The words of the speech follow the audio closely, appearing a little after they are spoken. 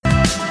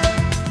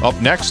Up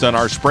next on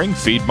our Spring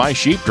Feed My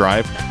Sheep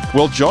Drive,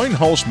 we'll join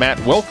host Matt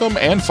Wilkham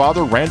and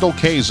Father Randall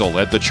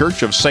Kazel at the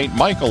Church of St.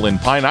 Michael in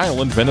Pine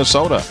Island,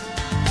 Minnesota.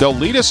 They'll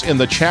lead us in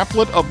the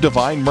Chaplet of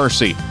Divine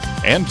Mercy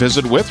and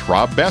visit with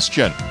Rob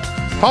Bestian,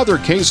 Father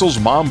Kazel's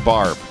mom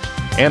Barb,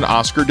 and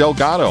Oscar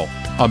Delgado,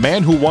 a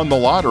man who won the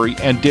lottery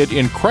and did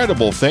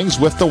incredible things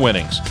with the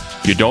winnings.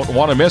 You don't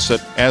want to miss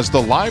it as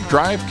the live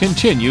drive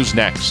continues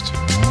next.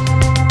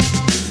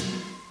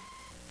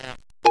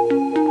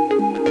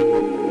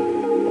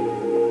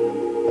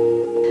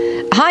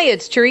 Hi,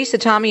 it's Teresa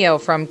Tomeo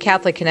from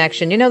Catholic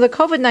Connection. You know, the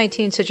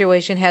COVID-19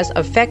 situation has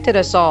affected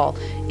us all,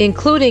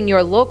 including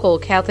your local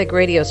Catholic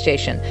radio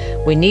station.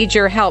 We need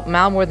your help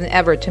now more than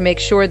ever to make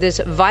sure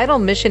this vital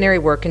missionary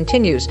work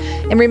continues.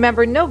 And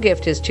remember, no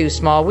gift is too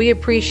small. We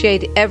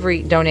appreciate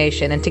every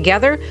donation, and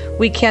together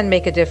we can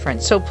make a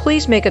difference. So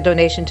please make a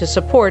donation to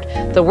support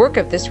the work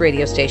of this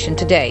radio station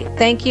today.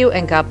 Thank you,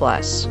 and God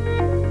bless.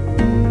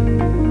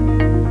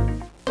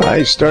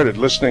 I started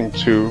listening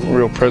to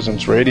Real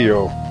Presence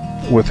Radio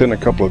within a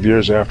couple of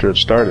years after it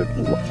started.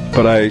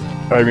 But I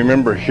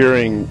remember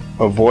hearing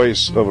a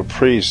voice of a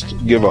priest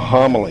give a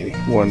homily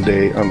one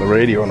day on the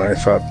radio, and I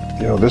thought,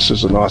 this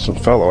is an awesome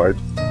fellow.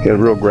 He had a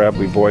real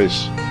gravelly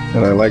voice,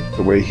 and I liked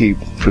the way he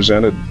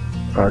presented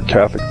our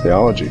Catholic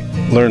theology.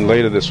 Learned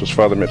later this was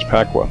Father Mitch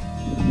Pacwa.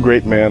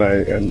 Great man,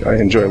 and I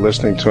enjoy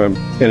listening to him.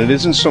 And it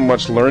isn't so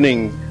much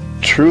learning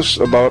truths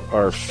about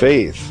our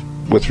faith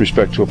with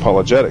respect to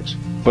apologetics,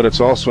 but it's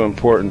also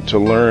important to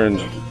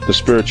learn the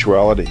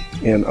spirituality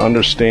and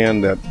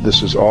understand that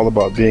this is all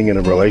about being in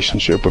a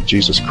relationship with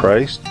Jesus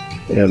Christ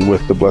and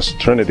with the Blessed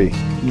Trinity.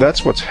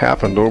 That's what's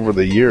happened over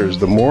the years.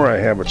 The more I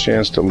have a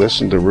chance to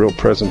listen to Real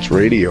Presence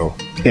Radio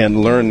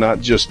and learn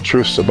not just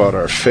truths about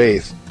our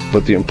faith,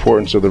 but the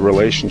importance of the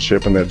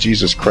relationship and that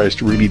Jesus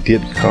Christ really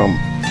did come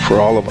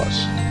for all of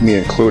us, me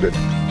included,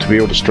 to be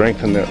able to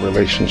strengthen that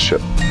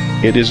relationship.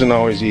 It isn't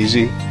always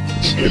easy.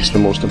 It's the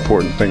most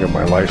important thing in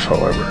my life,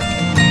 however.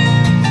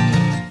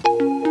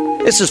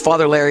 This is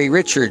Father Larry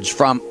Richards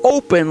from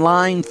Open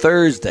Line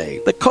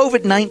Thursday. The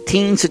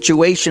COVID-19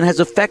 situation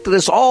has affected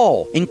us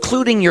all,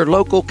 including your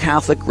local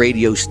Catholic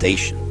radio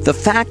station. The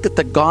fact that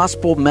the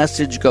gospel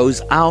message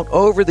goes out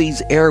over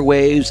these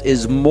airwaves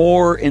is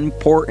more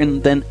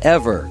important than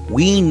ever.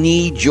 We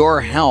need your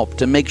help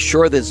to make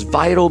sure this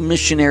vital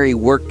missionary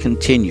work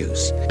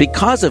continues.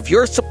 Because of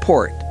your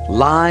support,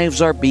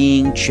 lives are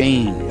being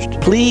changed.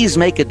 Please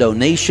make a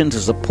donation to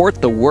support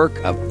the work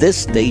of this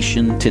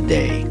station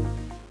today.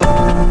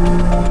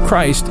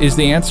 Christ is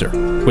the answer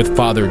with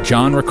Father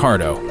John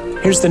Riccardo.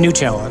 Here's the new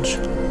challenge.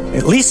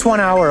 At least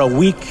 1 hour a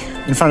week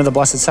in front of the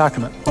Blessed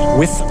Sacrament,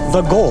 with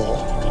the goal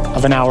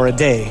of an hour a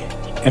day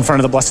in front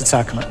of the Blessed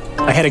Sacrament.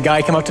 I had a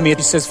guy come up to me and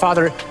he says,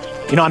 Father,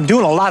 I'm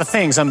doing a lot of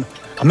things. I'm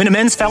in a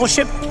men's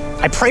fellowship.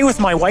 I pray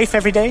with my wife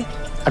every day.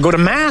 I go to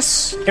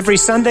Mass every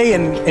Sunday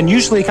and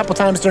usually a couple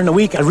times during the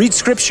week. I read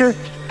Scripture.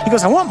 He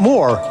goes, I want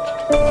more.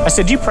 I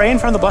said, do you pray in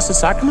front of the Blessed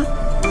Sacrament?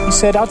 He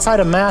said,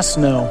 outside of Mass,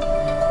 no.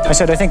 I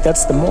said, I think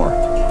that's the more.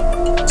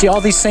 See,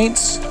 all these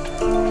saints,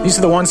 these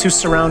are the ones who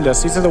surround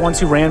us. These are the ones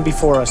who ran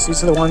before us.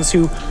 These are the ones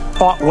who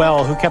fought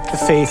well, who kept the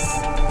faith.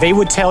 They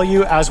would tell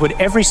you, as would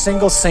every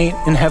single saint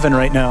in heaven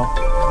right now,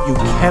 you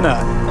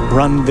cannot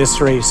run this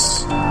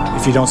race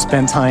if you don't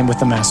spend time with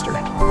the Master.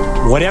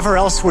 Whatever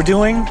else we're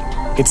doing,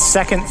 it's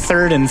second,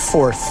 third, and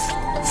fourth.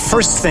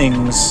 First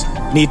things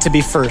need to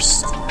be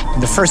first.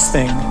 And the first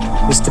thing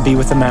is to be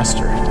with the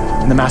Master.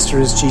 And the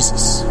Master is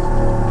Jesus.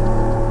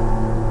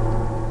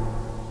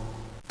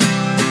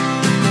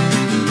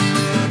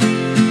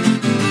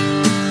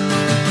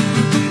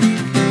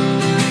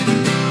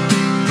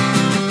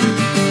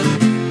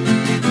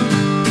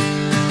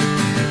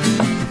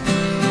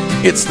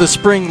 It's the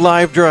Spring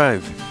Live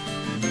Drive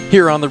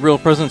here on the Real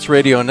Presence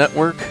Radio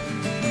Network.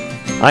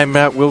 I'm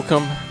Matt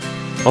Wilkham,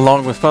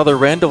 along with Father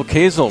Randall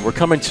Kazel. We're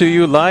coming to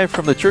you live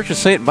from the Church of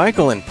St.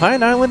 Michael in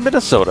Pine Island,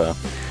 Minnesota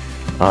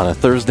on a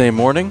Thursday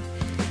morning.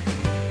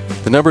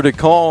 The number to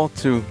call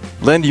to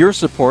lend your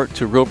support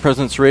to Real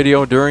Presence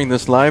Radio during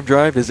this live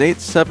drive is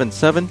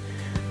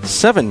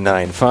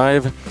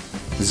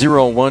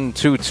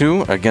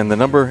 877-795-0122. Again, the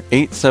number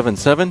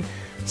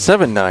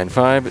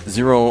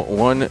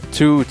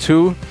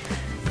 877-795-0122.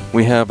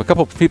 We have a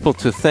couple of people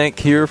to thank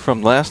here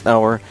from last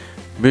hour.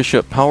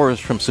 Bishop Powers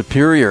from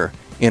Superior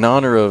in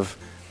honor of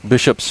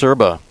Bishop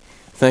Serba.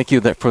 Thank you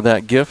for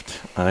that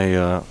gift.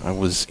 I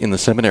was in the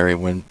seminary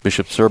when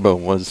Bishop Serba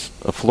was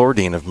a floor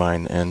dean of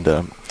mine and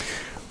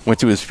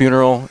went to his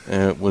funeral.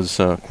 It was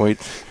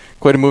quite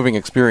a moving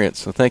experience.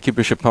 So thank you,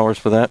 Bishop Powers,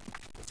 for that.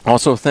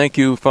 Also, thank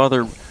you,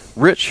 Father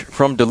Rich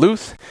from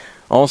Duluth.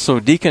 Also,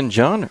 Deacon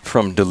John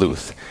from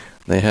Duluth.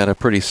 They had a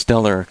pretty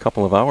stellar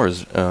couple of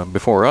hours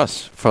before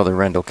us, Father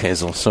Randall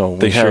Kazel. So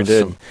we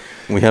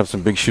have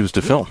some big shoes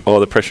to fill. Oh,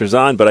 the pressure's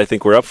on, but I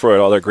think we're up for it.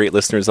 All our great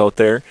listeners out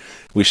there,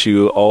 wish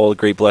you all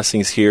great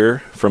blessings here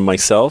from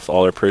myself,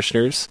 all our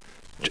parishioners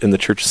in the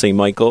Church of St.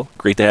 Michael.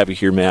 Great to have you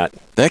here, Matt.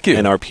 Thank you.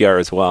 And RPR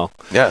as well.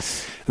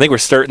 Yes. I think we're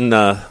starting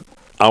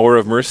hour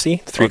of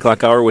mercy, 3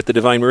 o'clock hour with the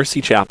Divine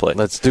Mercy Chaplet.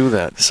 Let's do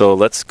that. So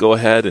let's go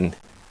ahead and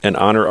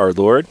honor our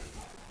Lord.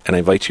 And I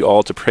invite you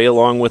all to pray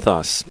along with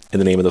us. In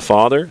the name of the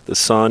Father, the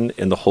Son,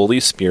 and the Holy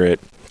Spirit.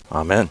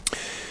 Amen.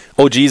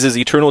 O Jesus,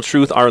 eternal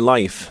truth, our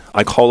life,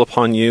 I call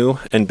upon you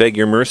and beg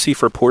your mercy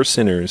for poor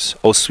sinners.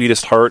 O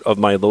sweetest heart of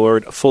my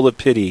Lord, full of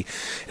pity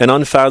and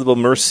unfathomable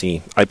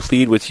mercy, I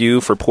plead with you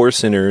for poor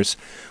sinners.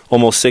 O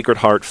most sacred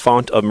heart,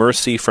 fount of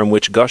mercy from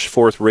which gush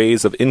forth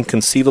rays of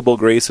inconceivable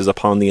graces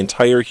upon the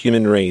entire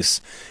human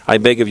race, I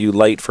beg of you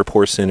light for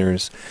poor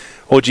sinners.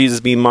 O Jesus,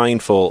 be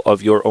mindful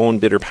of your own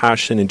bitter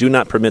passion, and do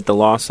not permit the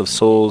loss of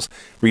souls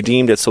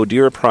redeemed at so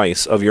dear a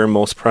price of your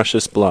most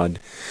precious blood.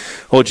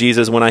 O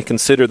Jesus, when I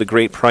consider the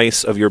great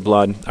price of your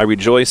blood, I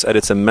rejoice at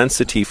its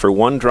immensity, for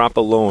one drop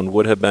alone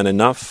would have been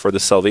enough for the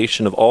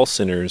salvation of all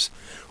sinners.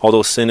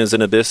 Although sin is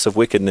an abyss of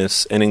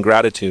wickedness and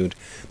ingratitude,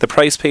 the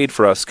price paid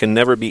for us can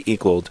never be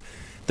equaled.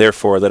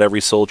 Therefore, let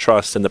every soul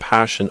trust in the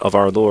passion of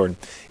our Lord,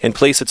 and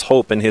place its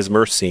hope in his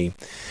mercy.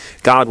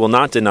 God will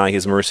not deny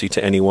his mercy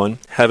to anyone.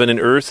 Heaven and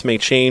earth may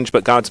change,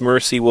 but God's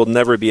mercy will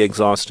never be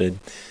exhausted.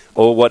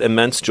 Oh, what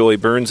immense joy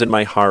burns in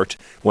my heart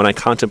when I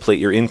contemplate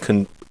your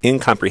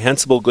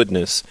incomprehensible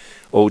goodness.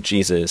 O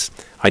Jesus,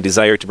 I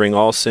desire to bring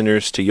all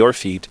sinners to your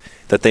feet,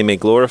 that they may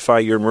glorify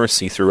your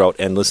mercy throughout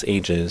endless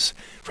ages.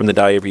 From the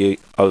Diary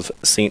of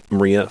St.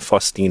 Maria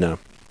Faustina.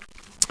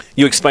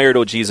 You expired,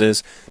 O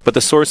Jesus, but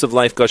the source of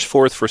life gushed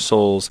forth for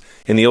souls,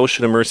 and the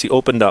ocean of mercy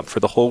opened up for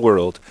the whole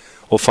world.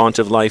 O fount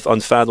of life,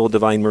 unfathomable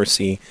divine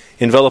mercy,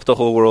 envelop the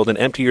whole world and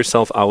empty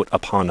yourself out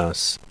upon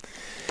us.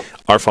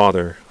 Our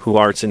Father, who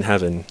art in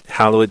heaven,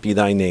 hallowed be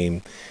thy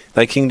name.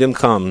 Thy kingdom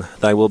come,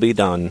 thy will be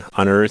done,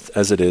 on earth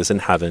as it is in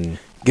heaven.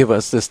 Give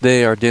us this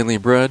day our daily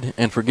bread,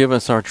 and forgive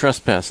us our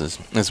trespasses,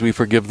 as we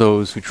forgive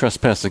those who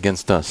trespass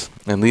against us.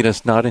 And lead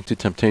us not into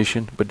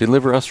temptation, but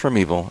deliver us from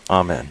evil.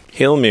 Amen.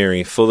 Hail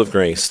Mary, full of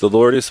grace, the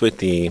Lord is with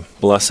thee.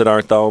 Blessed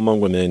art thou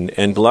among women,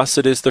 and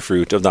blessed is the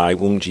fruit of thy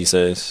womb,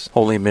 Jesus.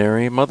 Holy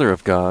Mary, Mother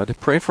of God,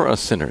 pray for us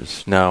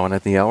sinners, now and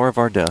at the hour of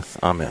our death.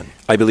 Amen.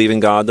 I believe in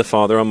God, the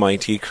Father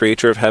Almighty,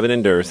 creator of heaven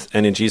and earth,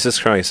 and in Jesus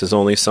Christ, his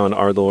only Son,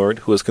 our Lord,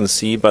 who was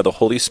conceived by the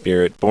Holy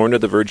Spirit, born of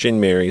the Virgin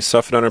Mary,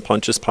 suffered under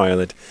Pontius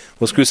Pilate,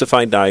 was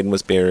crucified, died, and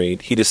was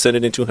buried. He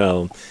descended into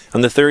hell.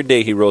 On the third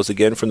day he rose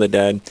again from the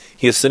dead.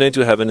 He ascended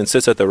into heaven and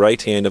sits at the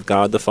right hand of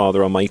God the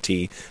Father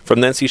Almighty.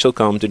 From thence he shall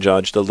come to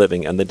judge the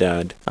living and the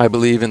dead. I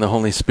believe in the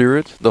Holy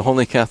Spirit, the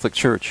Holy Catholic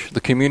Church, the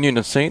communion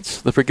of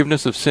saints, the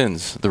forgiveness of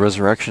sins, the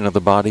resurrection of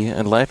the body,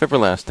 and life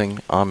everlasting.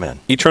 Amen.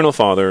 Eternal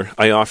Father,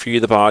 I offer you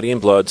the body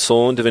and blood,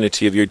 soul and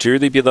divinity of your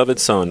dearly beloved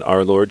Son,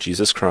 our Lord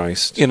Jesus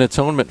Christ, in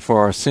atonement for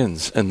our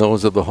sins and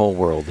those of the whole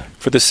world.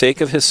 For the sake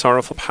of his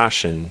sorrowful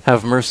passion,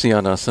 have mercy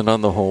on us and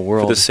on the whole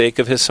world. For the sake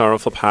of his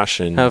sorrowful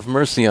passion, have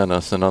mercy on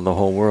us and on the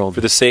whole world.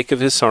 For the sake of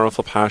his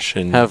sorrowful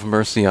passion, have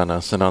mercy on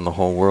us and on the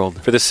whole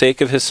world. For the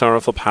sake of his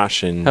sorrowful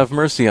passion, have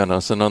mercy on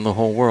us and on the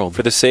whole world.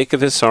 For the sake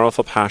of his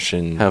sorrowful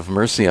passion, have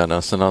mercy on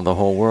us and on the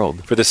whole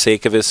world. For the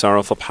sake of his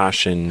sorrowful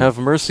passion, have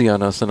mercy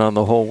on us and on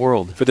the whole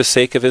world. For the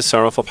sake of his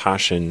sorrowful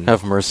passion,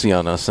 have mercy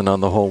on us and on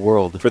the whole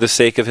world. For the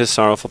sake of his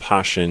sorrowful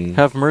passion,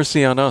 have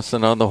mercy on us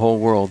and on the whole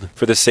world.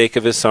 For the sake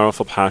of his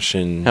sorrowful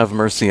passion, have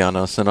mercy on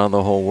us and on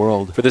the whole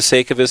world. For the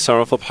sake of his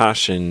sorrowful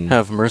passion,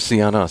 have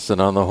mercy on us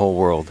and on the whole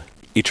world.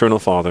 Eternal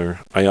Father,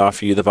 I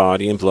offer you the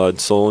body and blood,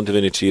 soul and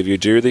divinity of your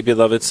dearly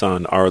beloved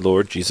Son, our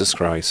Lord Jesus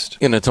Christ,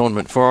 in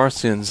atonement for our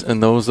sins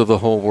and those of the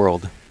whole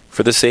world.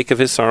 For the sake of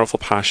his sorrowful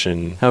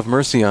passion, have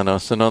mercy on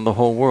us and on the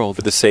whole world.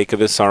 For the sake of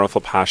his sorrowful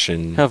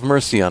passion, have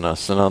mercy on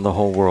us and on the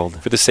whole world.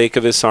 For the sake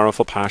of his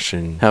sorrowful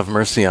passion, have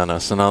mercy on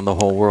us and on the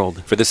whole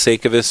world. For the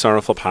sake of his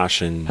sorrowful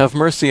passion, have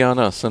mercy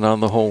on us and on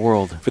the whole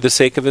world. For the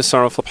sake of his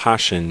sorrowful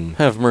passion,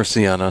 have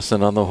mercy on us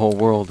and on the whole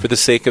world. For the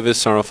sake of his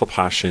sorrowful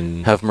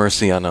passion, have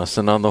mercy on us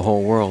and on the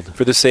whole world.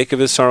 For the sake of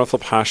his sorrowful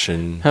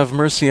passion, have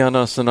mercy on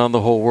us and on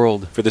the whole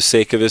world. For the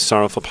sake of his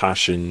sorrowful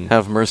passion,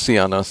 have mercy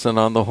on us and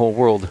on the whole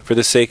world. For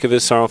the sake of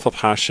his sorrowful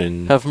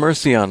passion, have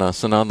mercy on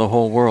us and on the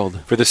whole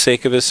world. For the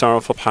sake of his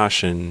sorrowful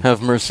passion,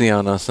 have mercy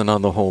on us and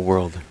on the whole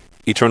world.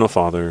 Eternal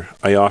Father,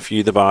 I offer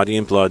you the body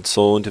and blood,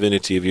 soul and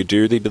divinity of your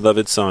dearly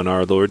beloved Son,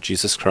 our Lord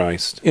Jesus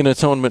Christ, in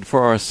atonement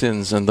for our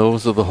sins and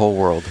those of the whole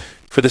world.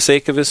 For the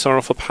sake of his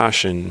sorrowful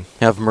passion,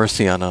 have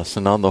mercy on us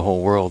and on the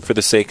whole world. For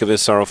the sake of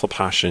his sorrowful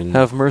passion,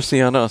 have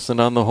mercy on us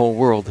and on the whole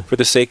world. For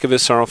the sake of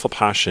his sorrowful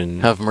passion,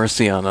 have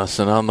mercy on us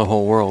and on the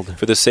whole world.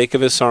 For the sake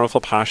of his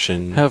sorrowful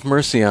passion, have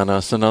mercy on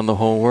us and on the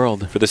whole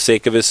world. For the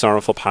sake of his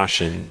sorrowful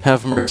passion,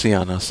 have mercy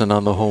on us and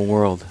on the whole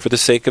world. For the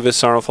sake of his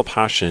sorrowful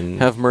passion,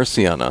 have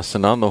mercy on us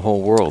and on the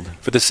whole world.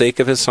 For the sake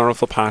of his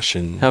sorrowful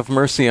passion, have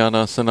mercy on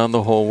us and on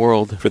the whole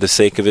world. For the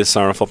sake of his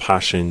sorrowful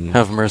passion,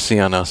 have mercy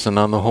on us and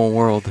on the whole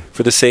world. For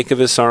the sake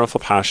of his sorrowful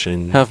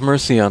passion, have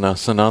mercy on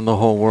us and on the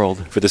whole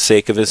world. For the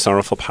sake of his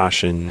sorrowful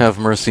passion, have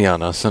mercy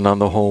on us and on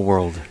the whole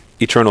world.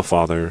 Eternal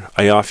Father,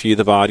 I offer you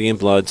the body and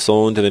blood,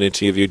 soul, and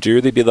divinity of your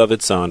dearly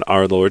beloved Son,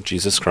 our Lord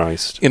Jesus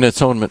Christ, in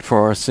atonement for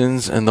our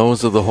sins and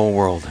those of the whole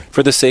world.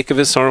 for the sake of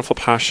his sorrowful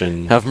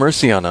passion, Have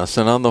mercy on us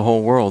and on the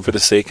whole world. for the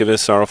sake of his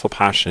sorrowful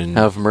passion,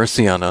 Have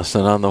mercy on us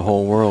and on the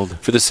whole world.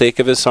 for the sake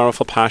of his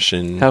sorrowful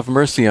passion, Have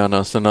mercy on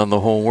us and on the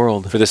whole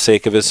world. for the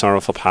sake of his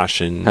sorrowful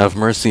passion, Have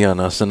mercy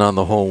on us and on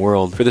the whole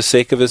world. for the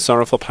sake of his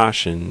sorrowful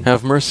passion,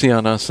 Have mercy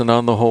on us and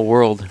on the whole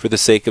world. for the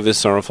sake of his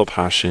sorrowful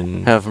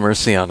passion, Have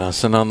mercy on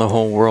us and on the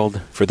whole world.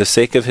 for the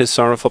sake of his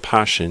sorrowful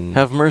passion,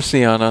 Have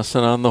mercy on us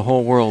and on the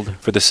whole world.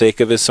 for the sake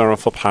of his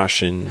sorrowful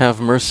passion, Have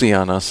mercy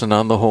on us and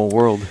on the whole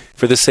world.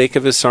 for the sake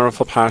of his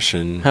sorrowful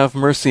passion, Have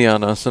mercy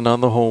on us and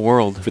on the whole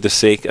world. for the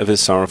sake of his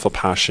sorrowful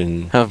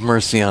passion. Have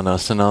mercy on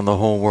us and on the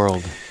whole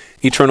world.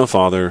 Eternal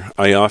Father,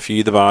 I offer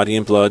you the body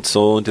and blood,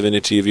 soul, and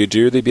divinity of your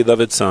dearly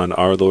beloved Son,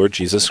 our Lord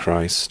Jesus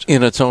Christ,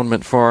 In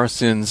atonement for our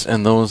sins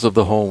and those of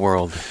the whole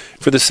world.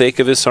 for the sake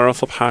of his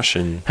sorrowful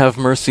passion, Have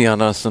mercy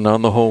on us and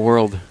on the whole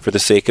world. for the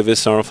sake of his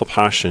sorrowful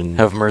passion,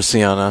 Have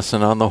mercy on us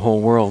and on the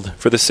whole world.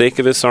 for the sake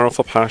of his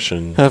sorrowful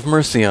passion, Have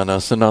mercy on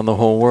us and on the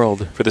whole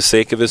world. for the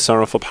sake of his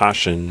sorrowful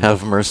passion,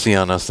 Have mercy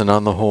on us and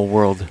on the whole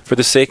world. for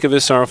the sake of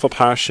his sorrowful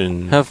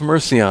passion, Have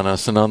mercy on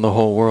us and on the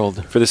whole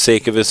world. for the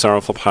sake of his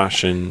sorrowful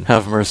passion,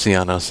 Have mercy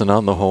on us and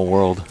on the whole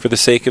world. for the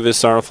sake of his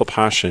sorrowful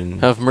passion,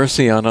 Have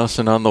mercy on us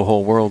and on the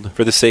whole world.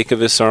 for the sake of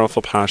his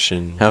sorrowful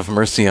passion, Have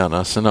mercy on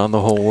us and on the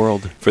whole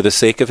world. for the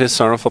sake of his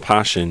sorrowful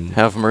passion,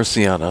 Have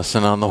mercy on us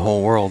and on the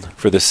whole world.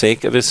 for the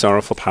sake of his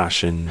sorrowful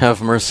passion.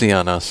 Have mercy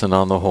on us and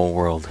on the whole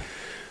world.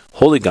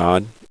 Holy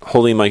God,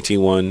 Holy Mighty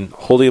One,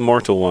 Holy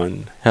Immortal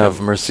One, Have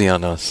mercy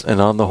on us and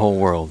on the whole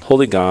world.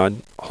 Holy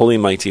God, Holy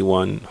Mighty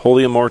One,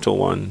 Holy Immortal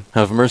One,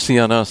 Have mercy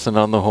on us and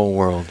on the whole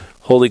world.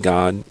 Holy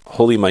God,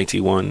 Holy Mighty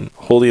One,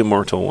 Holy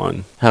Immortal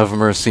One. Have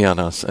mercy on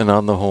us and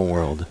on the whole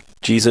world.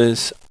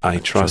 Jesus, I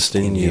trust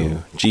in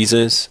you.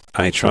 Jesus,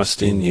 I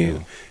trust in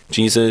you.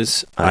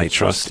 Jesus, I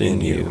trust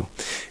in you.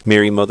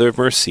 Mary, Mother of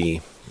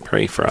Mercy,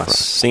 pray for us.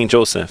 Saint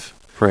Joseph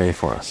Pray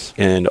for us.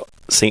 and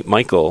Saint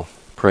Michael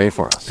Pray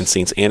for us. and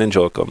Saints Anne and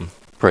Joachim,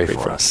 Pray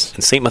for us.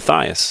 and Saint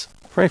Matthias.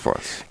 Pray for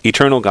us.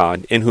 Eternal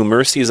God, in whom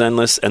mercy is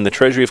endless and the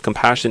treasury of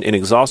compassion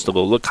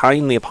inexhaustible, look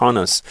kindly upon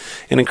us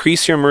and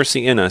increase your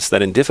mercy in us,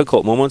 that in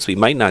difficult moments we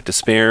might not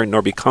despair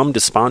nor become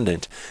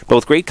despondent, but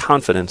with great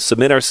confidence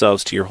submit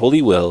ourselves to your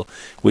holy will,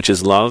 which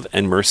is love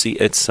and mercy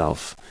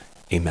itself.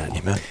 Amen.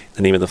 Amen. In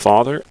the name of the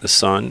Father, the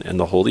Son, and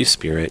the Holy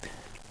Spirit.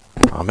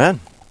 Amen.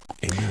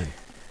 Amen.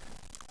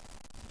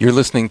 You're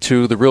listening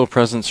to the Real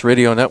Presence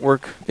Radio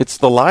Network. It's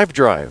the live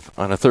drive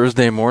on a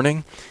Thursday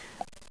morning.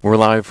 We're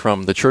live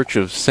from the Church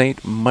of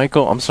St.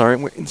 Michael. I'm sorry,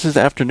 this is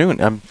afternoon.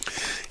 I'm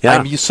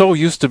so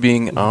used to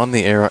being on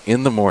the air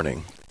in the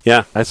morning.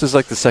 Yeah. This is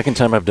like the second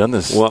time I've done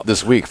this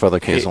this week, Father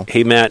Kazel.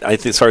 Hey, Matt,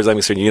 as far as I'm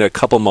concerned, you get a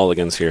couple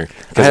mulligans here.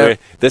 Because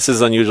this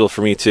is unusual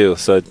for me, too.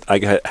 So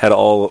I had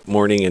all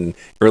morning and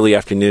early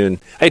afternoon.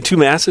 I had 2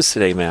 masses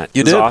today, Matt.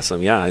 You did? It was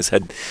awesome. Yeah, I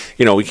had,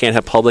 we can't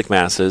have public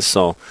masses.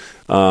 So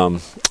I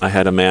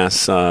had a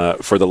mass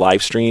for the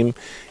live stream.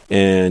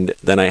 And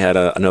then I had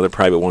another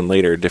private one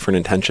later, different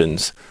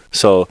intentions.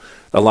 So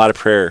a lot of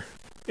prayer.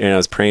 And I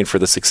was praying for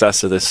the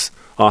success of this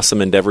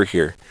awesome endeavor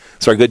here.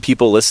 So our good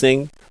people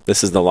listening,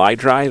 this is the live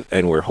drive,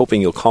 and we're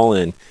hoping you'll call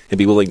in and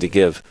be willing to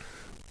give.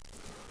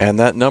 And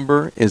that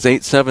number is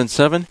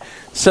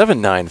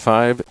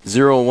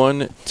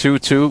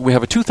 877-795-0122. We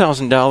have a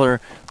 $2,000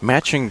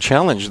 matching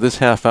challenge this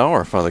half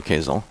hour, Father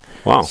Kazel.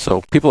 Wow.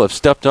 So people have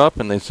stepped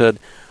up and they said,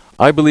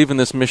 I believe in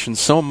this mission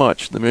so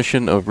much, the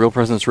mission of Real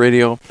Presence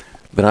Radio,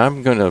 that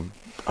I'm gonna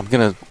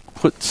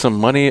put some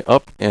money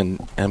up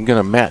and I'm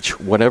gonna match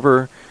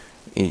whatever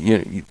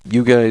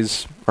you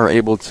guys are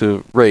able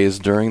to raise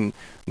during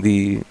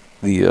the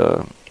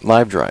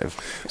live drive.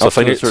 So if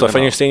I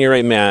understand you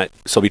right, Matt,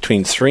 so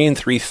between 3 and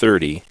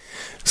 3:30,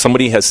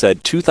 somebody has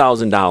said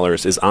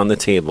 $2,000 is on the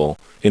table,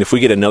 and if we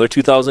get another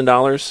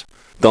 $2,000,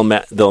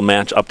 they'll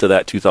match up to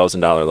that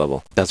 $2,000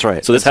 level. That's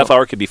right. So this half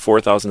hour could be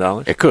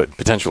 $4,000. It could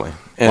potentially.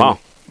 And wow!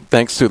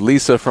 Thanks to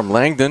Lisa from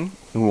Langdon,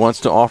 who wants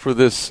to offer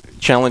this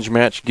challenge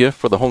match gift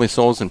for the Holy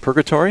Souls in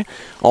Purgatory.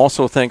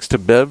 Also thanks to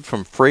Bev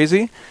from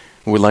Frazee,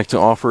 who would like to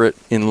offer it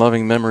in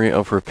loving memory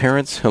of her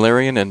parents,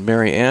 Hilarion and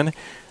Mary Ann,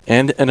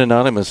 and an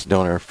anonymous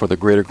donor for the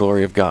greater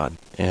glory of God.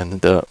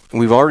 And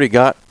we've already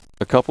got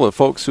a couple of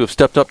folks who have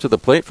stepped up to the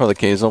plate, Father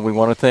Kazel. We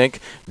want to thank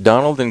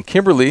Donald and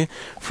Kimberly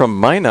from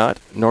Minot,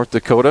 North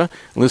Dakota,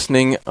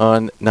 listening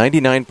on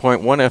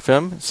 99.1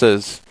 FM,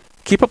 says,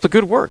 keep up the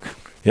good work.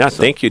 Yeah,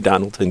 thank you,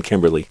 Donald and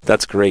Kimberly.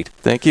 That's great.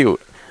 Thank you.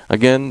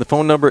 Again, the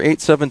phone number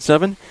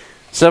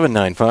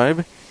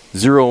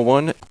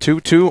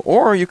 877-795-0122,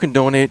 or you can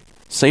donate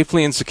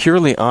safely and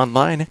securely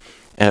online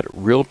at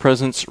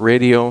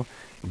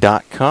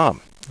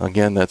realpresenceradio.com.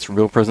 Again, that's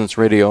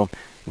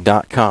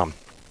realpresenceradio.com.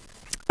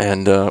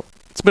 And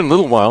it's been a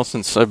little while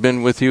since I've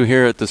been with you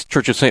here at this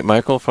Church of St.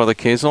 Michael, Father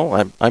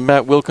Kazel. I'm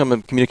Matt Wilkham,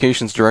 I'm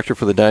Communications Director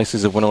for the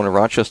Diocese of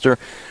Winona-Rochester.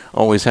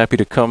 Always happy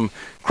to come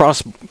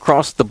cross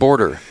the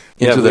border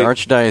into the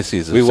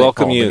Archdiocese of We St.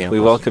 welcome Paul, you. Minneapolis.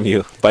 We welcome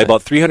you by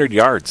about 300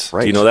 yards.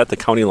 Right. Do you know that? The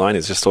county line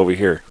is just over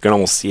here. You can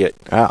almost see it.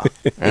 Yeah.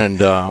 And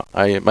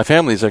my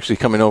family is actually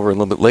coming over a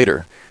little bit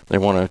later. They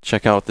want to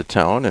check out the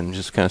town and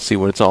just kind of see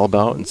what it's all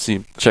about and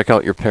check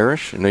out your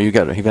parish. I know you've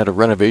had a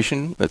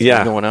renovation that's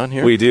been going on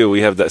here. We do.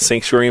 We have that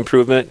sanctuary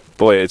improvement.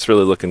 Boy, it's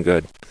really looking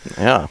good.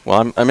 Yeah.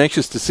 Well, I'm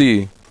anxious to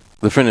see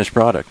the finished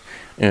product.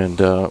 And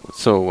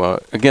so,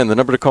 again, the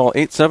number to call,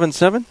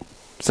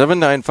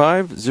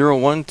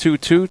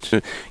 877-795-0122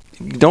 to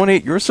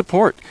donate your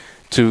support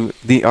to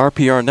the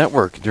RPR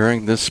network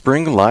during this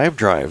spring live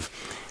drive.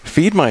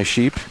 Feed My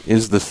Sheep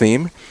is the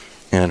theme.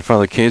 And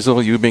Father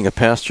Kazel, you being a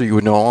pastor, you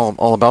would know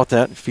all about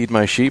that. Feed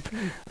my sheep.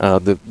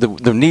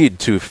 The need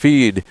to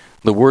feed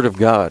the Word of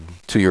God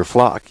to your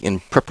flock in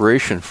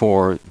preparation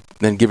for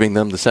then giving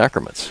them the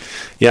sacraments.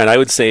 Yeah, and I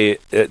would say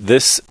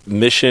this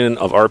mission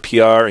of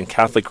RPR and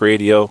Catholic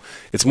Radio,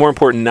 it's more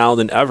important now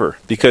than ever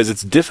because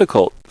it's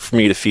difficult for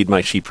me to feed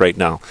my sheep right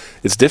now.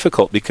 It's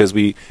difficult because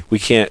we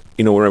can't,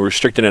 we're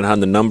restricted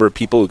on the number of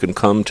people who can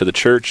come to the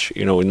church.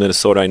 In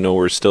Minnesota, I know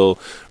we're still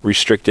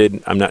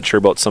restricted. I'm not sure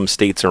about some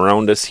states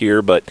around us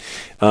here, but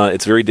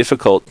it's very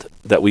difficult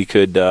that we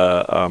could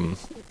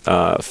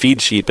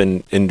feed sheep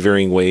in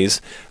varying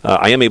ways.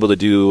 I am able to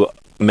do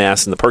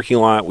Mass in the parking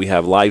lot. We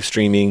have live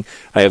streaming.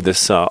 I have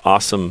this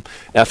awesome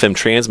FM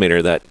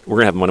transmitter that we're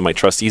going to have one of my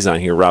trustees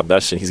on here, Rob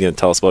Besh, and he's going to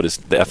tell us about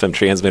the FM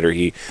transmitter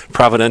he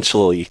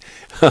providentially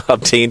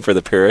obtained for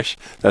the parish.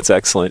 That's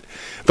excellent.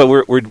 But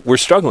we're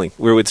struggling.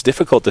 It's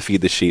difficult to feed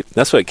the sheep.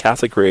 That's why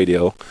Catholic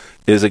Radio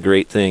is a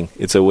great thing.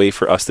 It's a way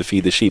for us to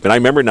feed the sheep. And I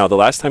remember now, the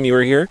last time you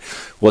were here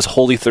was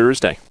Holy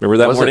Thursday. Remember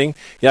that morning?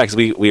 Yeah, because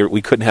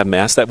we couldn't have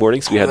Mass that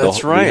morning, so we had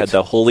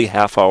the holy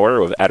half hour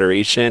of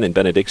adoration and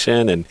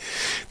benediction, and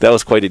that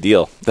was quite a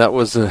deal. That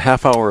was a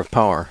half hour of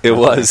power. It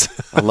was.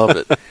 I love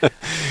it.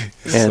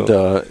 And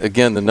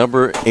again, the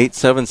number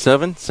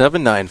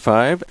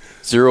 877-795-0122.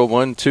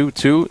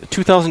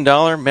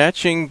 $2,000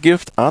 matching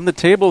gift on the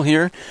table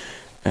here.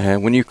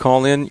 And when you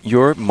call in,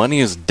 your money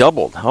is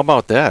doubled. How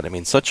about that? I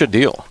mean, such a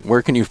deal.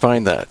 Where can you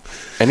find that?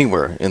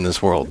 Anywhere in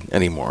this world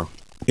anymore.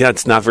 Yeah,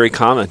 it's not very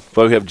common,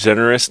 but we have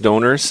generous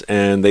donors,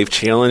 and they've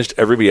challenged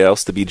everybody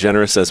else to be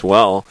generous as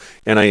well,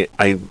 and I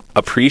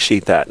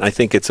appreciate that. And I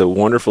think it's a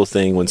wonderful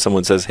thing when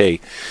someone says, hey,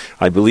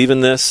 I believe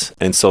in this,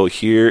 and so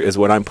here is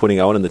what I'm putting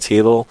out on the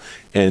table,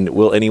 and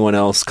will anyone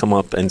else come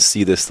up and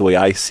see this the way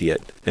I see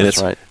it? And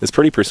it's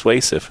pretty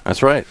persuasive.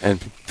 That's right.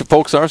 And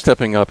folks are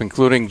stepping up,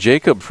 including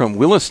Jacob from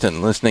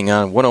Williston, listening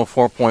on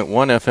 104.1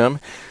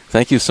 FM.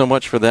 Thank you so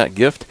much for that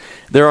gift.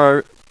 There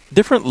are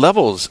different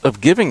levels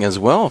of giving as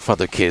well,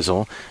 Father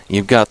Kazel.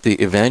 You've got the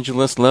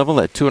evangelist level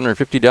at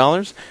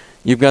 $250.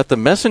 You've got the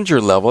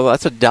messenger level.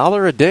 That's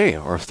 $1 a day,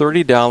 or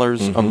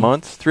 $30 a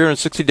month,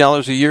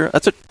 $360 a year.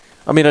 That's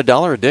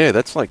 $1 a day.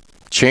 That's like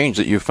change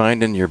that you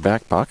find in your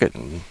back pocket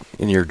and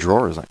in your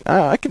drawers. Like,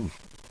 I can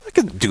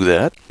do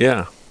that.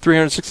 Yeah,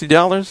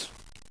 $360,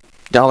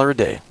 $1 a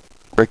day.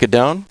 Break it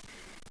down.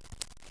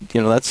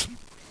 That's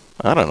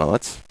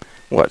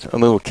what, a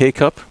little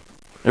K-cup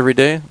every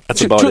day?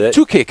 That's about it.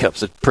 2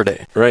 K-cups per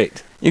day.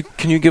 Right.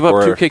 Can you give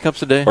up 2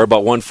 K-cups a day? Or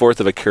about 1/4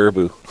 of a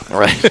caribou.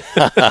 Right.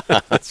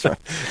 That's right.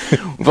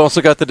 We've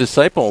also got the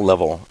disciple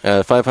level,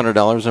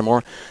 $500 or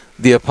more.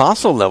 The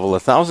apostle level,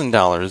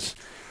 $1,000.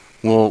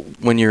 Well,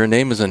 when your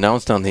name is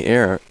announced on the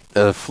air,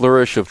 a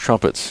flourish of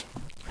trumpets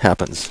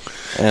happens.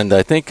 And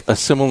I think a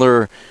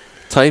similar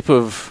type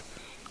of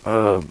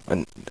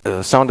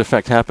sound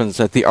effect happens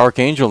at the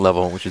archangel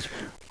level, which is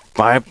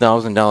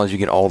 $5,000. You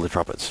get all the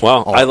trumpets.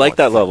 Wow, I like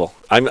that level.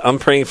 I'm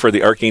praying for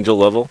the archangel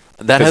level.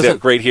 That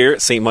hasn't right here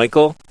at St.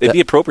 Michael. It'd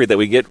be appropriate that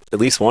we get at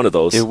least one of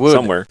those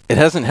somewhere. It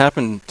hasn't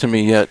happened to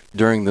me yet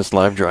during this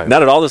live drive.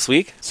 Not at all this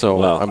week.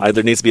 So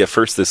there needs to be a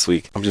first this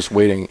week. I'm just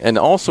waiting. And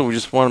also, we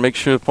just want to make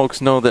sure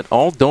folks know that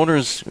all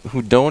donors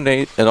who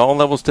donate at all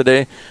levels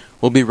today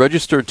will be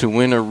registered to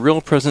win a Real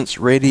Presence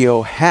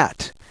Radio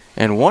hat,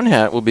 and one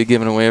hat will be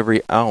given away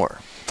every hour.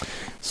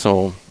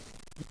 So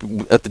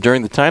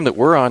during the time that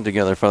we're on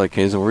together, Father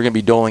Kazel, we're going to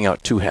be doling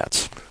out 2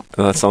 hats.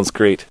 Oh, that sounds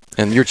great.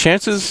 And your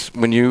chances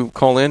when you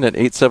call in at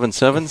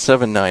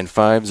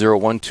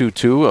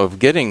 877-795-0122 of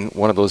getting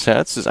one of those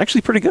hats is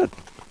actually pretty good.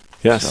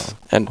 Yes. So,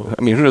 and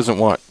who doesn't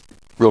want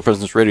Real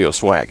Presence Radio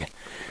swag?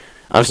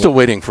 I'm still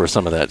waiting for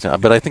some of that,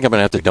 but I think I'm going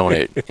to have to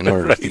donate in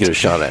order to get a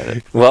shot at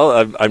it.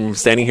 Well, I'm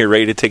standing here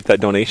ready to take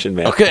that donation,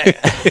 man. Okay.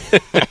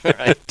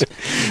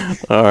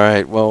 All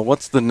right. Well,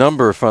 what's the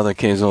number, Father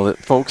Kazel, that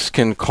folks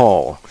can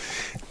call?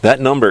 That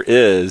number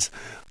is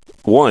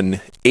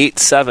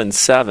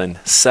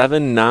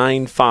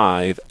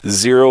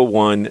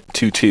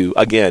 1-877-795-0122.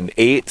 Again,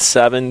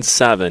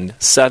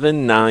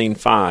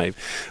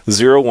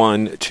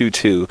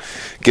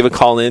 877-795-0122. Give a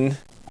call in,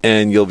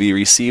 and you'll be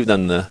received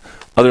on the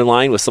other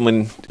line with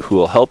someone who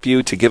will help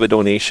you to give a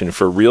donation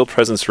for Real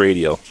Presence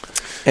Radio.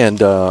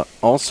 And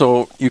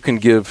also, you can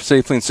give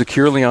safely and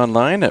securely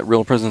online at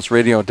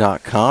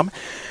realpresenceradio.com.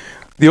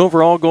 The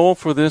overall goal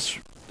for this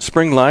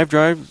spring live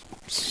drive,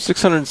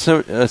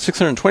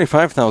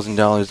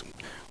 $625,000.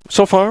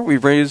 So far,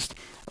 we've raised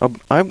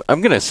I'm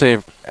going to say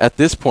at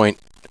this point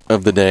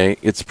of the day,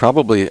 it's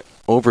probably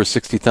over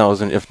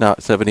 60,000, if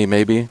not 70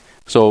 maybe.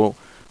 So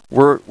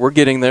we're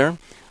getting there.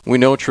 We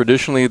know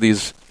traditionally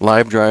these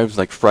live drives,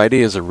 like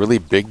Friday is a really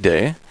big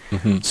day.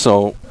 Mm-hmm.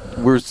 So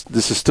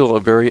this is still a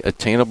very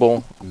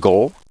attainable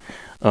goal,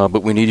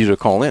 but we need you to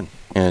call in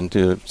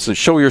and so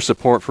show your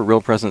support for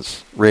Real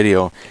Presence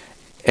Radio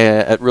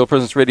at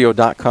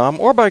realpresenceradio.com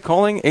or by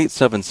calling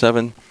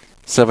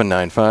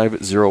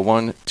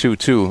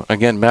 877-795-0122.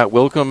 Again, Matt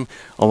Wilkham,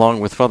 along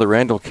with Father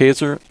Randall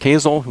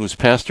Kazel, who's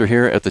pastor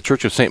here at the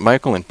Church of St.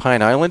 Michael in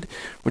Pine Island.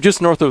 We're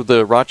just north of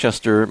the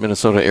Rochester,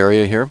 Minnesota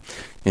area here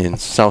in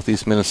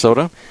southeast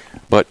Minnesota,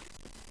 but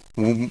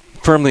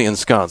firmly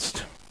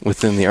ensconced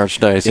within the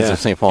Archdiocese of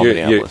St. Paul,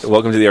 Minneapolis.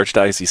 Welcome to the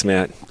Archdiocese,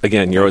 Matt.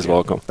 Again, you're always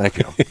welcome. Thank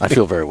you. I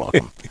feel very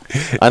welcome.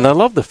 And I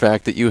love the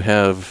fact that you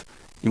have,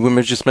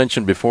 we just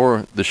mentioned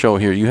before the show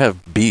here, you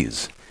have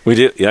bees. We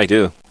do. Yeah, I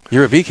do.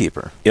 You're a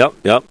beekeeper. Yep.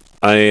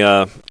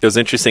 It was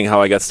interesting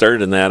how I got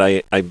started in that.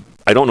 I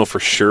don't know for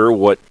sure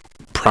what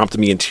prompted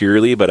me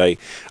interiorly, but I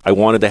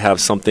wanted to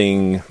have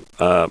something,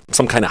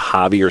 some kind of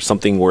hobby or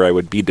something where I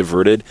would be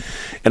diverted.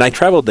 And I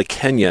traveled to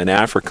Kenya in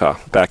Africa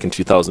back in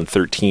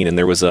 2013, and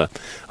there was a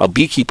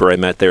beekeeper I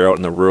met there out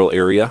in the rural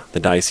area, the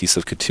Diocese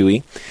of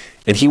Kitui.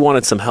 And he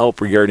wanted some help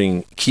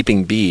regarding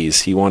keeping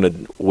bees. He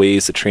wanted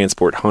ways to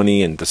transport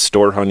honey and to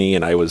store honey,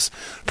 and I was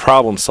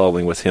problem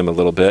solving with him a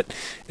little bit,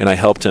 and I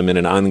helped him in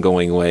an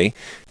ongoing way.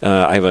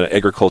 I have an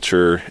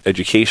agriculture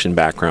education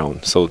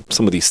background, so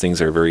some of these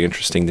things are very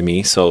interesting to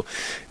me. So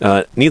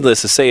needless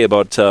to say,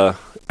 about a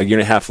year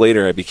and a half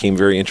later, I became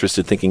very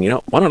interested, thinking,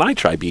 why don't I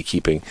try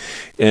beekeeping?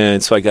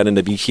 And so I got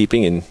into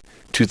beekeeping in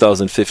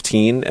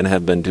 2015 and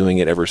have been doing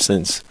it ever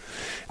since.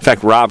 In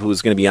fact, Rob,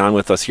 who's going to be on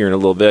with us here in a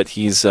little bit,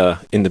 he's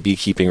in the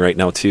beekeeping right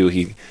now, too.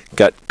 He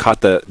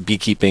caught the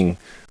beekeeping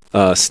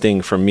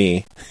sting from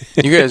me.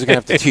 You guys are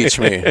going to have to teach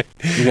me.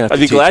 I'd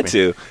be glad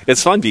to.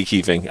 It's fun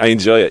beekeeping. I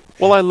enjoy it.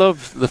 Well, I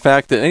love the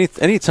fact that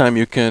anytime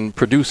you can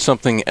produce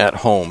something at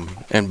home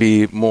and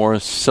be more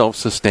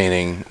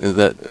self-sustaining,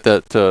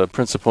 that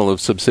principle of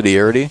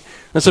subsidiarity,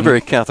 that's a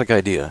very Catholic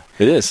idea.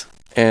 It is.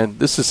 And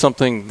this is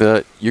something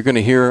that you're going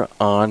to hear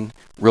on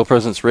Real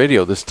Presence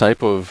Radio, this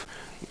type of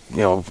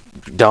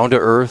down to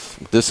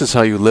earth. This is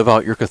how you live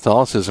out your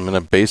Catholicism in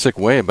a basic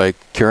way, by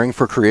caring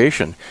for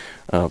creation,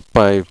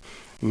 by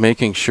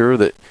making sure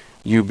that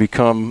you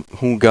become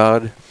who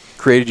God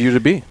created you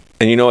to be.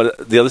 And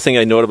the other thing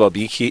I note about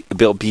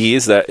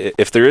bees, that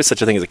if there is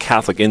such a thing as a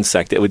Catholic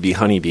insect, it would be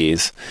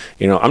honeybees.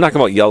 I'm not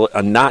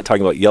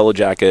talking about yellow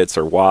jackets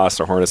or wasps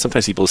or hornets.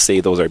 Sometimes people say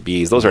those are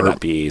bees. Those are not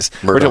bees.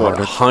 We're talking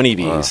about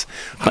honeybees.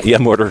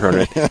 Murder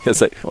hornet. We're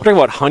talking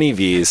about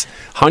honeybees.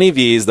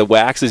 Honeybees, the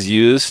wax is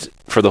used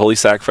for the holy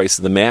sacrifice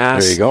of the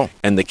Mass. There you go.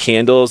 And the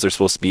candles, they're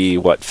supposed to be,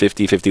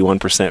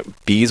 51%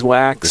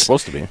 beeswax? They're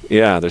supposed to be.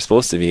 Yeah, they're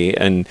supposed to be.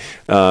 And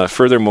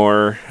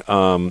furthermore,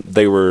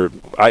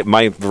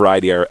 my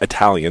variety are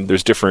Italian.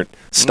 There's different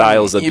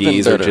styles of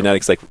bees or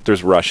genetics. Like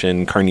there's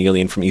Russian,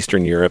 carnelian from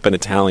Eastern Europe, and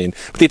Italian.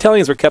 But the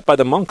Italians were kept by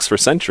the monks for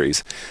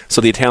centuries.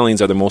 So the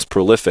Italians are the most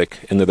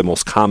prolific, and they're the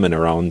most common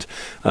around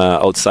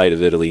outside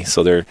of Italy.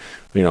 So they're,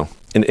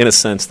 in a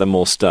sense, the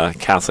most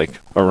Catholic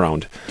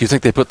around. Do you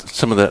think they put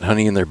some of that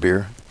honey in their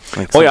beer?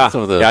 Some of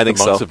the I think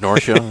monks of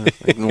Norcia,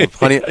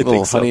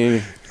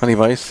 honey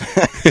vice.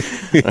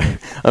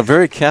 A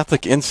very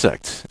Catholic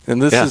insect,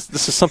 and this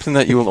is something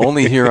that you will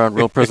only hear on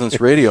Real Presence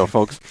Radio,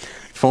 folks.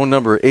 Phone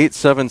number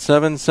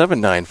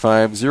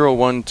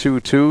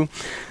 877-795-0122.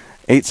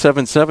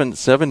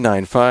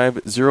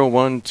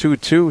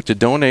 877-795-0122 to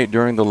donate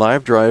during the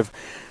live drive,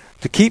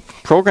 to keep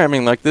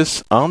programming like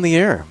this on the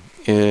air.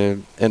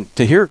 And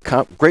to hear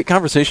great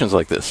conversations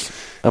like this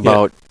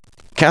about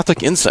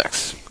Catholic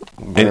insects.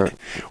 Not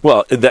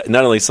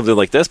only something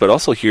like this, but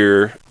also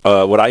hear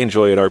what I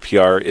enjoy at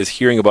RPR is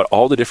hearing about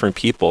all the different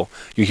people.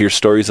 You hear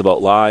stories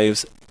about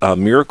lives,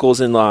 miracles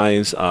in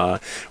lives,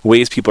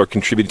 ways people are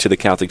contributing to the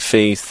Catholic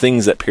faith,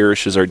 things that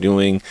parishes are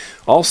doing,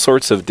 all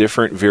sorts of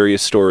different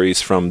various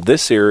stories from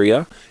this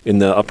area in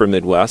the upper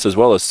Midwest, as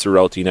well as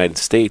throughout the United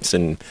States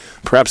and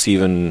perhaps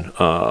even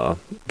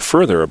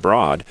further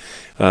abroad.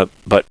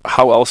 But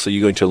how else are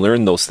you going to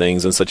learn those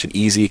things in such an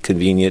easy,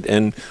 convenient,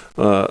 and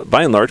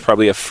by and large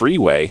probably a free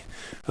way?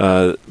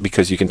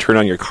 Because you can turn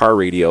on your car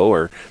radio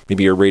or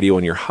maybe your radio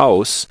in your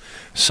house.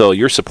 So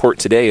your support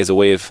today is a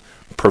way of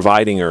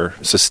providing or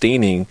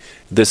sustaining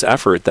this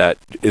effort that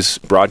is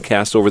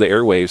broadcast over the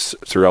airwaves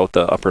throughout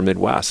the upper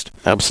Midwest.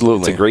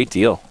 Absolutely. It's a great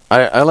deal.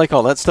 I like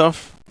all that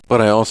stuff,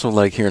 but I also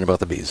like hearing about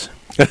the bees.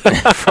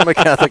 From a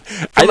Catholic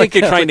I think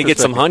you're trying to get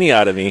some honey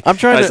out of me. I'm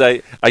trying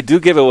to. I do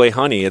give away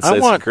honey. It's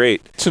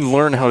great to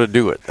learn how to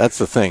do it. That's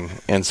the thing.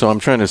 And so I'm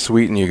trying to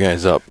sweeten you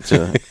guys up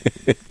to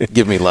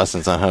give me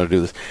lessons on how to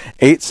do this.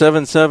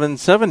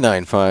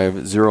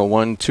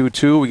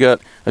 877-795-0122. We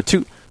got a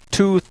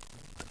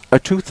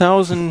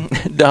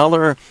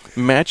 $2,000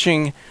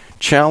 matching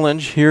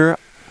challenge here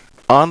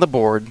on the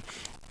board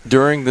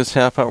during this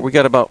half hour. We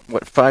got about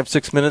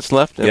 5-6 minutes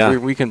left. Yeah,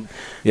 we can.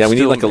 Yeah, we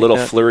need like a little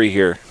flurry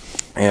here.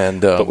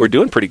 And but we're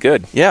doing pretty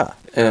good. Yeah,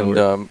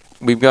 And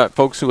we've got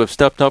folks who have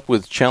stepped up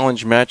with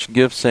challenge match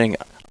gifts saying,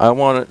 I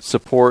want to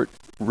support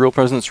Real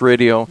Presence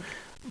Radio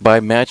by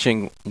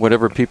matching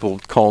whatever people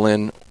call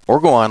in or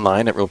go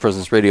online at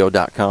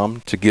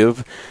realpresenceradio.com to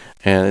give.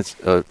 And it's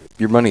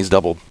your money's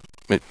doubled.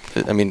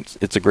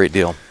 It's a great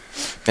deal.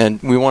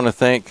 And we want to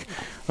thank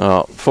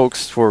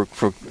folks for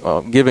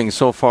giving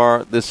so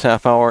far this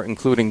half hour,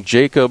 including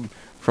Jacob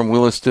from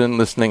Williston,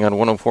 listening on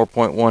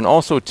 104.1.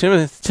 Also,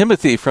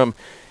 Timothy from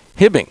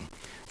Hibbing.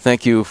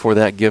 Thank you for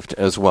that gift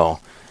as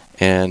well.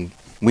 And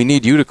we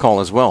need you to call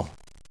as well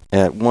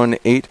at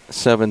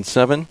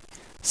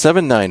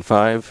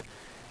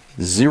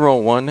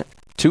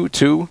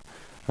 1-877-795-0122.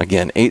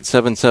 Again,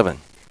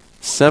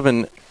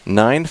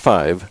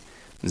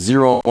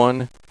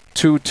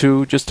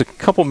 877-795-0122. Just a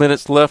couple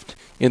minutes left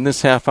in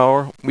this half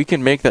hour. We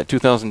can make that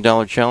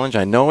 $2,000 challenge.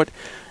 I know it.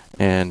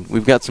 And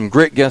we've got some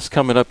great guests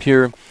coming up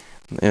here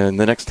in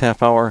the next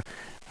half hour.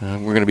 We're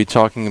going to be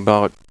talking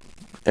about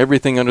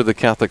everything under the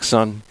Catholic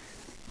sun.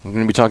 We're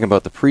going to be talking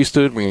about the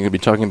priesthood. We're going to be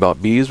talking about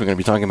bees. We're going to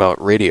be talking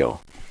about radio.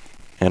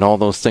 And all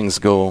those things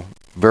go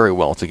very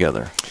well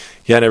together.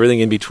 Yeah, and everything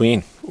in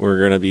between. We're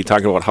going to be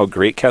talking about how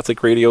great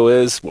Catholic radio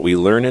is, what we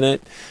learn in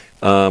it.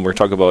 We're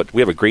talking about,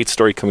 we have a great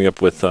story coming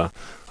up with a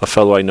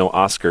fellow I know,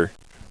 Oscar,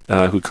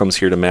 who comes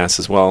here to Mass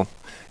as well.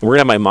 And we're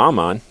going to have my mom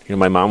on.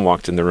 My mom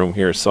walked in the room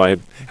here, so I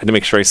had to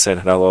make sure I said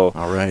hello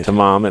to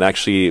Mom. And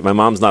actually, my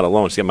mom's not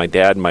alone. She's got my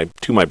dad and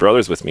two of my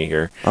brothers with me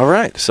here. All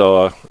right.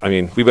 So,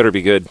 we better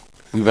be good.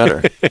 We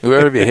better. We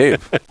better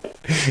behave.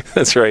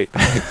 That's right.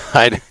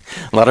 A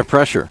lot of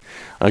pressure.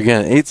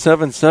 Again,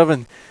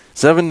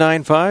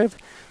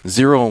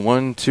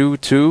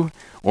 877-795-0122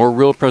 or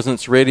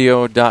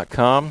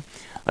realpresenceradio.com.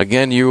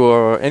 Again, you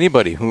or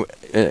anybody who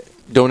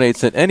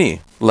donates at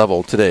any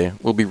level today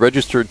will be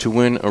registered to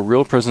win a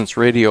Real Presence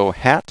Radio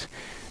hat,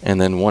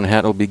 and then one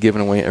hat will be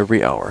given away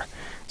every hour.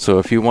 So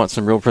if you want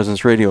some Real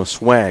Presence Radio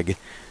swag,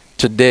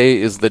 today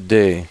is the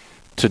day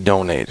to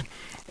donate.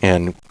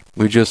 And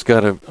we just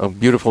got a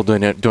beautiful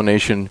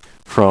donation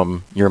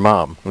from your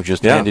mom, who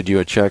just handed you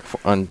a check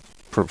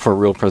for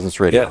Real Presence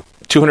Radio. Yeah,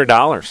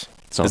 $200.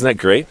 So, isn't that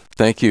great?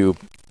 Thank you,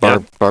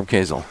 Barb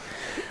Kazel.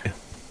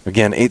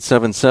 Again,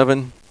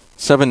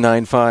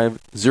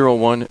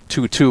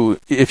 877-795-0122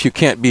 if you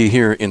can't be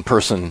here in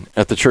person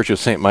at the Church of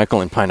St.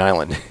 Michael in Pine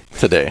Island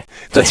today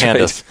to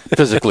hand us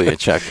physically a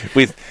check.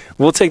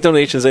 We'll take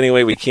donations any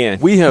way we can.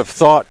 We have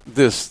thought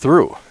this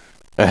through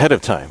ahead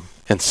of time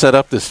and set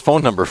up this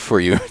phone number for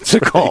you to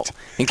call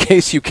in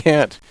case you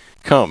can't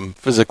come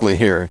physically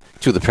here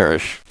to the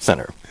parish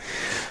center.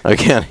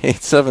 Again,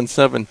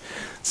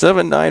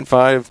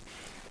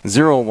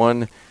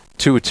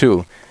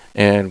 877-795-0122.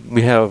 And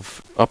we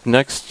have up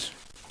next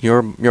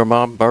your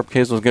mom, Barb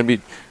Kazel, is going to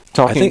be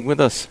talking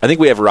with us. I think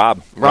we have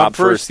Rob. Rob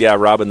first. Yeah,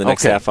 Rob in the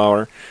next half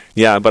hour.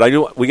 Yeah,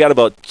 but we got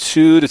about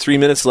 2 to 3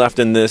 minutes left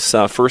in this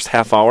first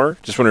half hour.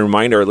 Just want to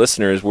remind our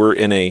listeners, we're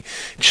in a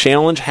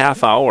challenge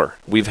half hour.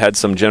 We've had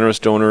some generous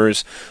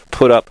donors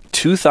put up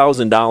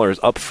 $2,000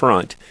 up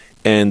front,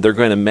 and they're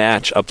going to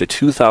match up to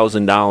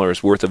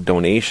 $2,000 worth of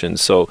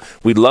donations. So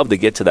we'd love to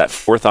get to that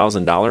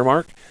 $4,000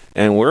 mark,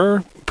 and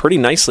we're pretty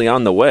nicely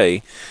on the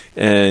way.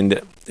 And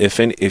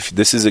if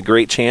this is a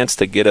great chance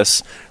to get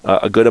us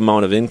a good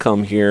amount of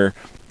income here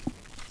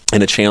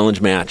in a challenge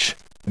match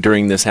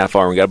during this half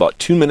hour, we got about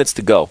 2 minutes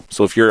to go.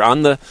 So if you're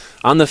on the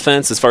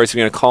fence as far as if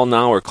you're going to call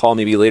now or call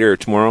maybe later or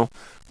tomorrow,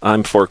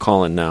 I'm for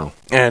calling now.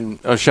 And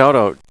a shout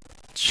out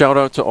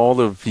to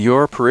all of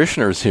your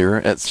parishioners here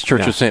at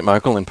Church of St.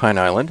 Michael in Pine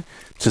Island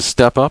to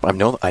step up. I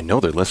know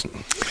they're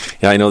listening.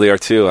 Yeah, I know they are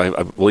too.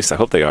 At least I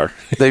hope they are.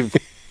 They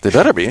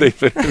better be. They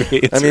better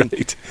be.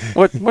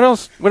 Right. What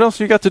else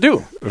you got to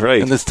do? Right.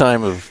 In this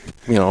time of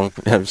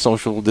have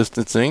social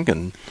distancing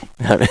and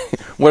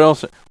what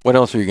else are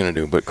you going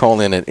to do? But call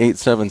in at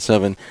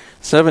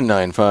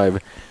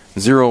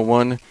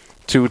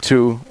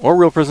 877-795-0122 or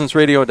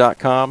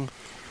realpresenceradio.com.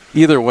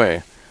 Either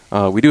way,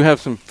 we do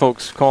have some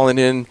folks calling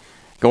in,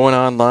 going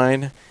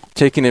online,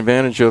 taking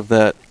advantage of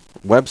that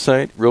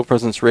website,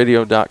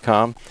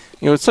 realpresenceradio.com.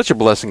 It's such a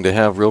blessing to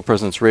have Real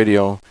Presence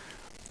Radio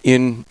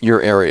in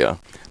your area.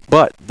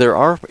 But there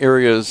are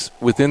areas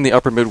within the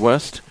upper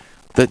Midwest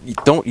that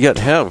don't yet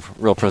have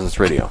Real Presence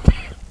Radio.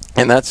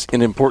 And that's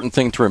an important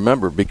thing to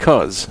remember,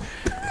 because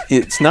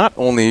it's not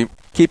only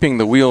keeping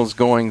the wheels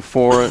going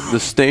for the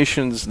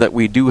stations that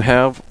we do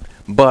have,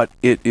 but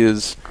it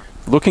is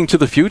looking to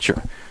the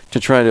future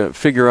to try to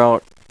figure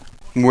out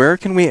where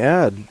can we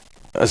add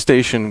a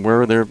station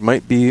where there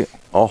might be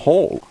a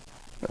hole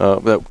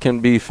that can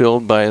be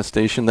filled by a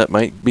station that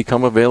might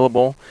become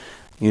available.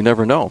 You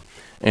never know.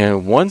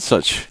 And one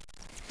such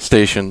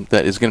station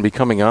that is going to be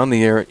coming on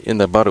the air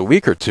in about a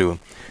week or two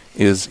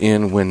is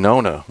in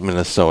Winona,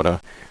 Minnesota.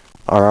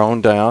 Our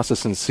own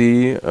diocesan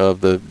see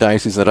of the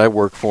diocese that I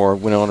work for,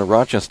 Winona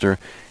Rochester,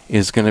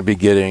 is going to be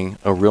getting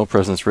a Real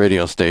Presence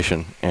radio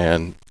station,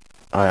 and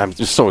I'm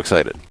just so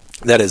excited.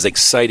 That is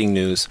exciting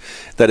news.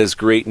 That is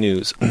great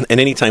news. And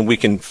anytime we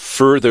can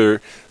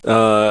further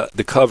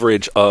the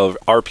coverage of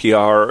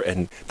RPR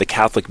and the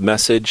Catholic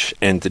message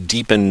and to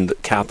deepen the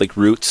Catholic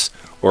roots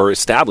or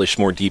establish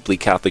more deeply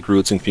Catholic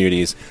roots in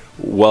communities,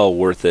 well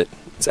worth it.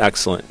 It's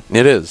excellent.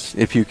 It is.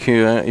 If you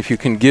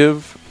can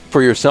give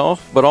for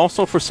yourself, but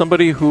also for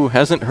somebody who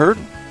hasn't heard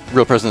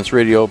Real Presence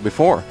Radio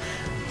before,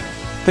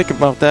 think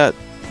about that.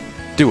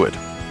 Do it.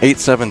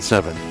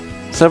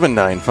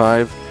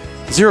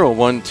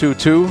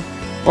 877-795-0122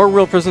 or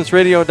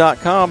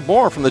realpresenceradio.com.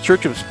 More from the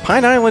Church of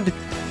Pine Island,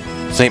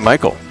 St.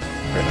 Michael.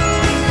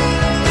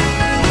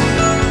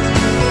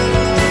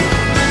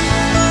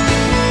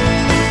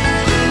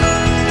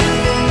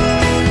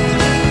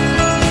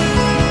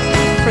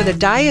 For the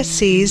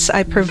diocese,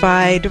 I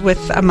provide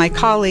with my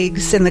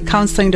colleagues in the counseling